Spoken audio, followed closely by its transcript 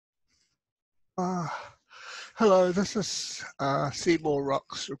Uh, Hello, this is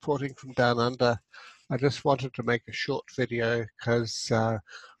Seemorerocks reporting from Down Under. I just wanted to make a short video because I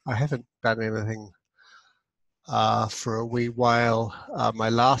haven't done anything for a wee while. My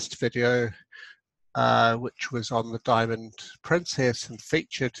last video, which was on the Diamond Princess and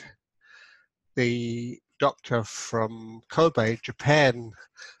featured the doctor from Kobe, Japan,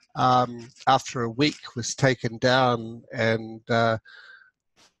 after a week was taken down, and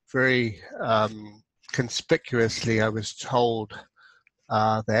very conspicuously I was told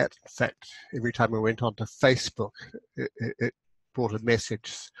that. In fact, every time I went onto Facebook, it brought a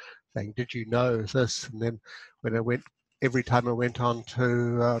message saying, "Did you know this?" And then every time I went on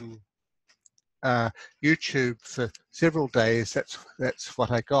to YouTube for several days, that's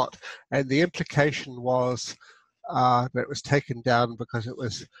what I got. And the implication was that it was taken down because it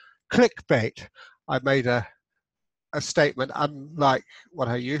was clickbait. I made a statement, unlike what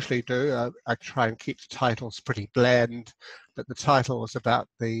I usually do. I try and keep the titles pretty bland, but the title was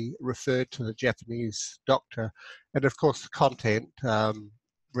referred to the Japanese doctor, and of course the content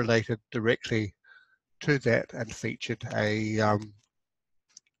related directly to that and featured a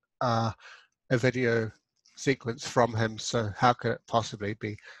video sequence from him. So how could it possibly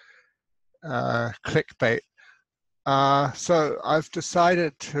be clickbait? So I've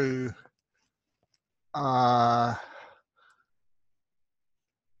decided to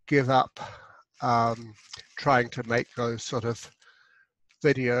give up trying to make those sort of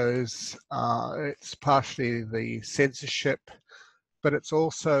videos. It's partially the censorship, but it's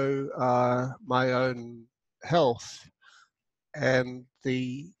also my own health and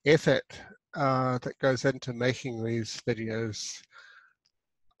the effort that goes into making these videos.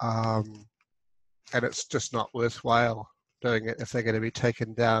 And it's just not worthwhile doing it. If they're going to be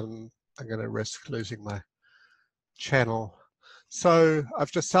taken down, I'm going to risk losing my channel. So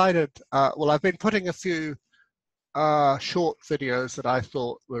I've decided, well, I've been putting a few short videos that I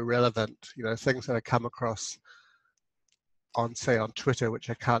thought were relevant, things that I come across on, say, on Twitter, which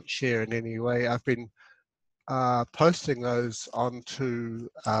I can't share in any way. I've been posting those onto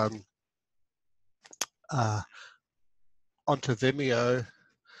Vimeo.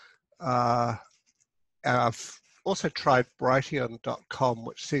 And I've also tried Brighteon.com,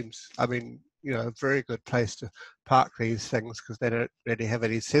 which seems, a very good place to park these things because they don't really have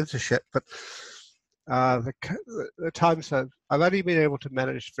any censorship. But the times I've only been able to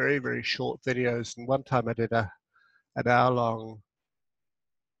manage very, very short videos. And one time I did an hour-long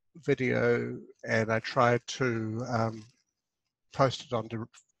video, and I tried to post it onto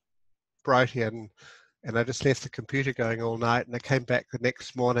Brighteon, and I just left the computer going all night, and I came back the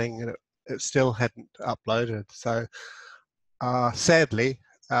next morning and it still hadn't uploaded. So sadly,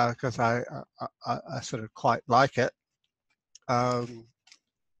 because I sort of quite like it,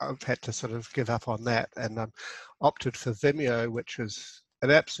 I've had to sort of give up on that, and opted for Vimeo, which was an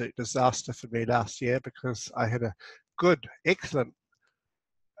absolute disaster for me last year because I had a good, excellent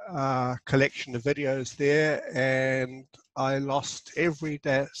collection of videos there, and I lost every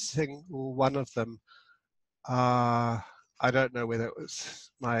single one of them. I don't know whether it was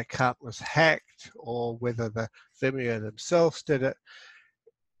my account was hacked or whether the Vimeo themselves did it.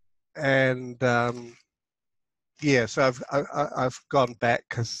 And yeah, so I've gone back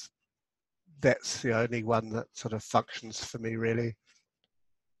because that's the only one that sort of functions for me, really.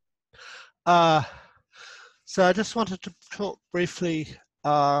 So I just wanted to talk briefly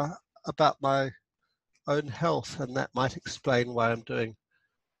about my own health, and that might explain why I'm doing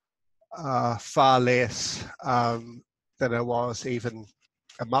far less than I was even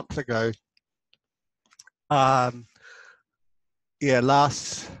a month ago. Yeah,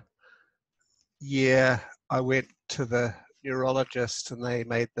 last year I went to the neurologist and they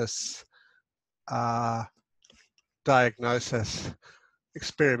made this diagnosis,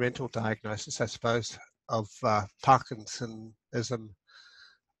 experimental diagnosis, I suppose, of Parkinsonism,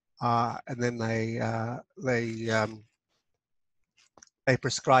 and then they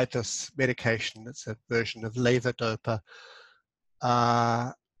prescribed this medication. It's a version of levodopa,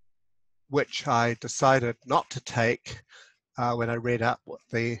 which I decided not to take when I read up what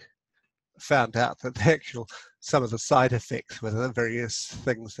they found out, that some of the side effects were the various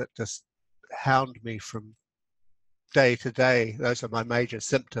things that just hound me from day to day. Those are my major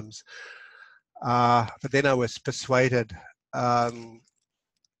symptoms. But then I was persuaded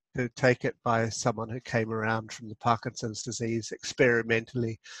to take it by someone who came around from the Parkinson's disease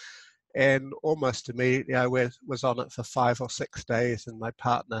experimentally. And almost immediately I was on it for 5 or 6 days, and my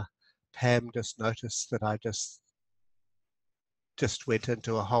partner, Pam, just noticed that I just went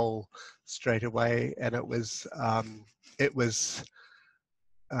into a hole straight away. And it was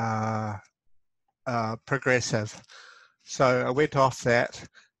progressive. So I went off that,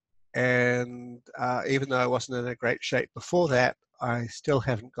 and even though I wasn't in a great shape before that, I still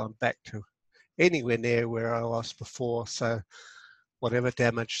haven't gone back to anywhere near where I was before. So whatever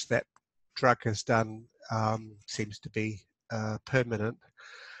damage that drug has done seems to be permanent.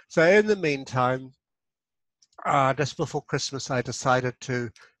 So in the meantime, just before Christmas, I decided to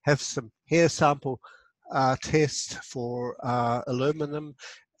have some hair sample tests for aluminum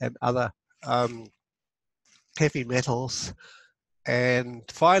and other heavy metals. And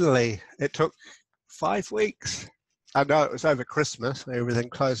finally, it took 5 weeks. I know it was over Christmas, where everything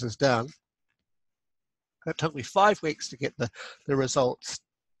closes down. It took me 5 weeks to get the results.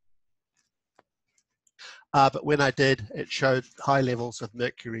 But when I did, it showed high levels of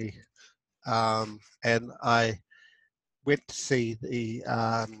mercury. And I went to see the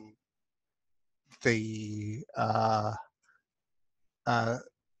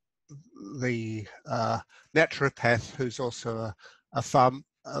naturopath, who's also a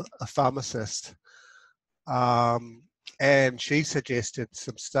pharmacist, and she suggested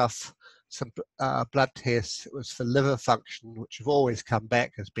some stuff, some blood tests. It was for liver function, which have always come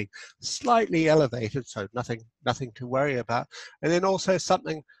back as being slightly elevated, so nothing to worry about. And then also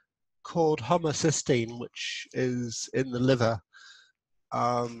something called homocysteine, which is in the liver.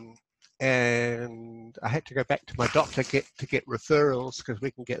 And I had to go back to my doctor to get referrals, because we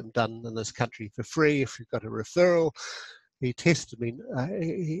can get them done in this country for free if you've got a referral. He tested me.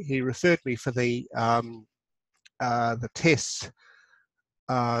 He referred me for the tests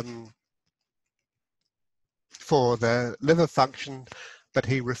for the liver function, but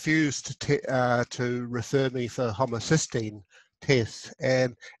he refused to refer me for homocysteine tests.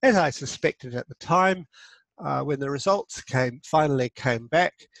 And as I suspected at the time, when the results finally came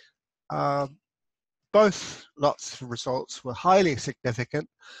back, both lots of results were highly significant,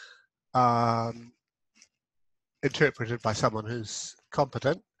 interpreted by someone who's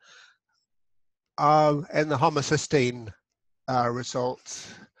competent. And the homocysteine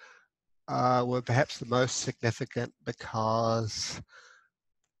results were perhaps the most significant, because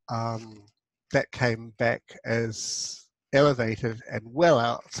that came back as elevated and well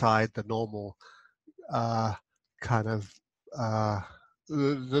outside the normal kind of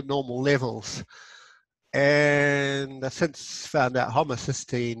the normal levels. And I've since found out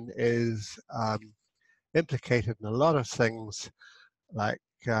homocysteine is implicated in a lot of things, like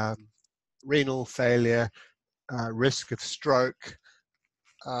renal failure, risk of stroke,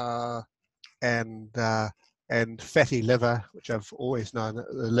 and fatty liver, which I've always known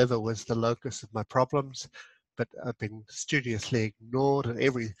that the liver was the locus of my problems, but I've been studiously ignored in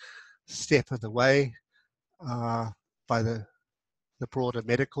every step of the way by the broader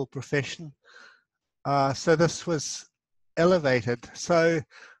medical profession. So this was elevated. So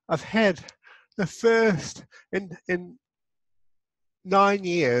I've had the first, in 9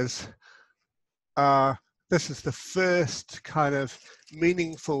 years, this is the first kind of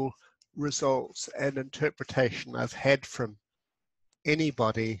meaningful results and interpretation I've had from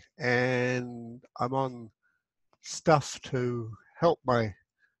anybody, and I'm on stuff to help my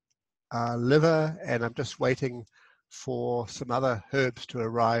liver, and I'm just waiting for some other herbs to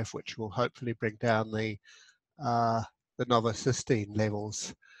arrive, which will hopefully bring down the novocysteine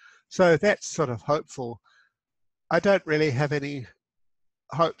levels. So that's sort of hopeful. I don't really have any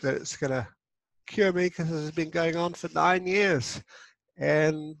hope that it's going to cure me, because this has been going on for 9 years,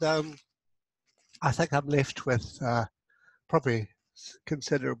 and I think I'm left with probably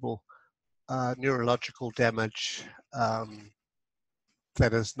considerable neurological damage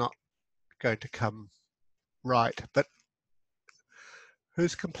that is not going to come right. But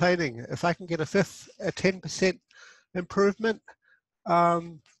who's complaining? If I can get a 10% improvement,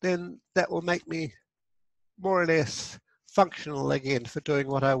 then that will make me more or less functional again for doing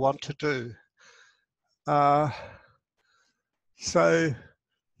what I want to do. So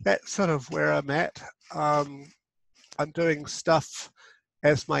that's sort of where I'm at. I'm doing stuff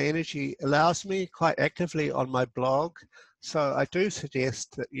as my energy allows me quite actively on my blog. So I do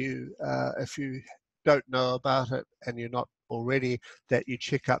suggest that you, if you don't know about it and you're not already, that you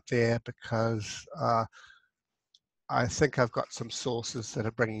check up there, because I think I've got some sources that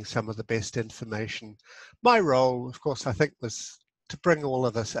are bringing some of the best information. My role, of course, I think, was to bring all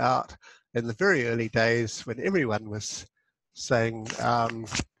of this out in the very early days when everyone was saying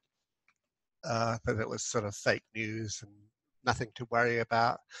that it was sort of fake news and nothing to worry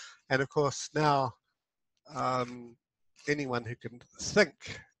about. And of course now anyone who can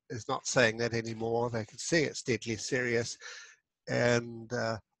think is not saying that anymore. They can see it's deadly serious, and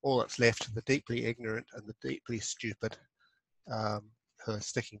all that's left are the deeply ignorant and the deeply stupid who are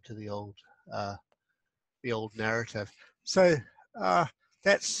sticking to the old the old narrative. So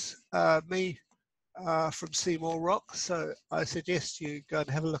that's me from Seemorerocks. So I suggest you go and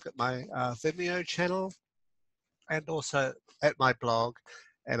have a look at my Vimeo channel and also at my blog,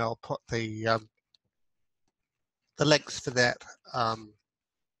 and I'll put the links for that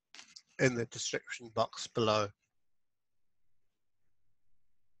in the description box below.